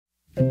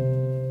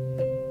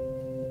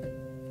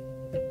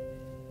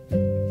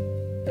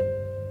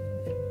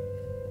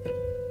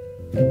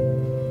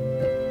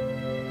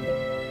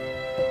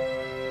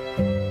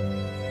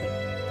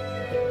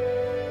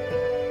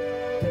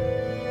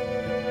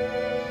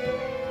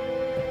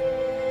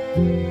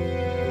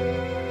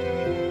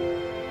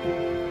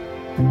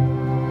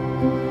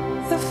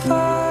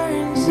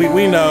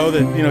We know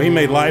that, you know, he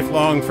made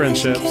lifelong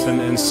friendships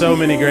and so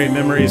many great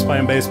memories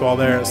playing baseball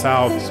there at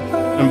South.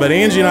 But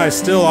Angie and I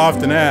still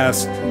often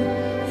ask,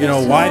 you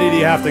know, why did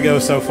he have to go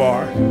so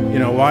far? You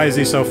know, why is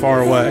he so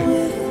far away?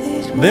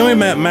 Then we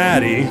met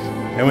Maddie,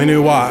 and we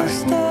knew why.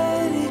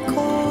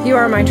 You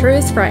are my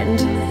truest friend.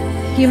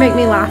 You make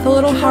me laugh a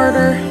little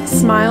harder,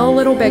 smile a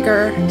little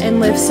bigger, and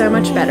live so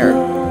much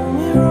better.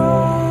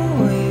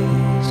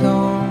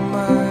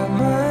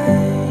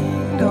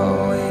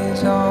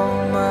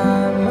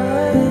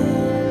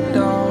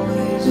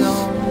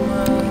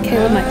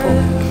 Caleb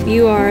Michael,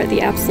 you are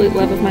the absolute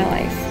love of my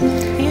life.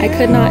 I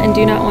could not and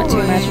do not want to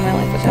imagine my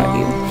life without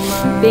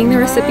you. Being the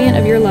recipient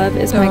of your love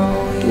is my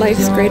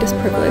life's greatest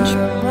privilege.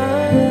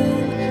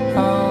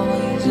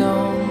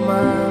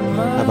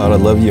 I vow to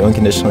love you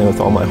unconditionally with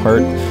all my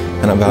heart,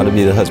 and I vow to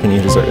be the husband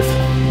you deserve.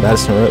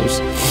 Madison Rose,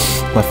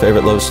 my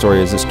favorite love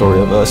story is the story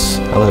of us.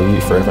 I love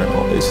you forever and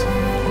always.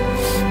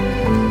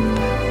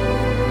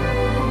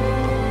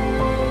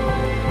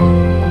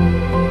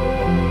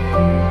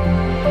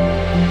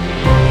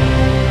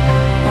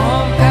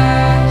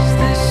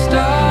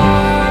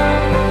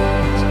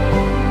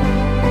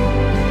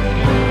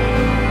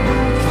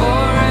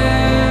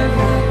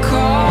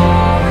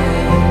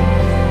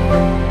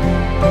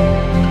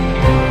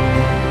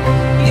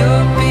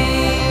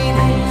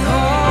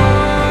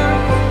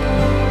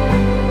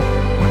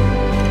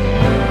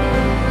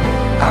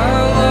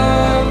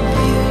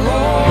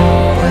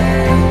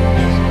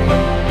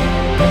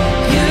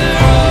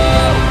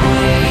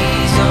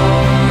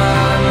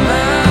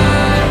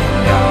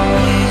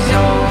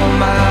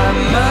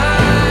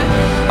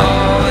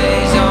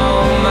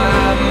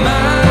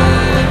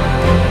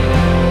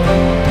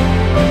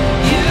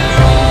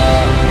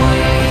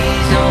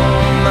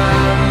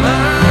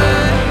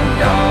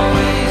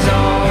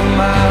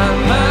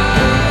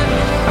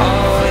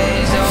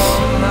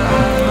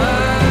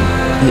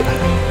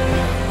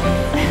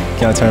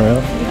 Can I turn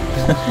around?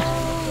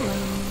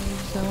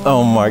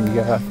 Oh my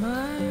God.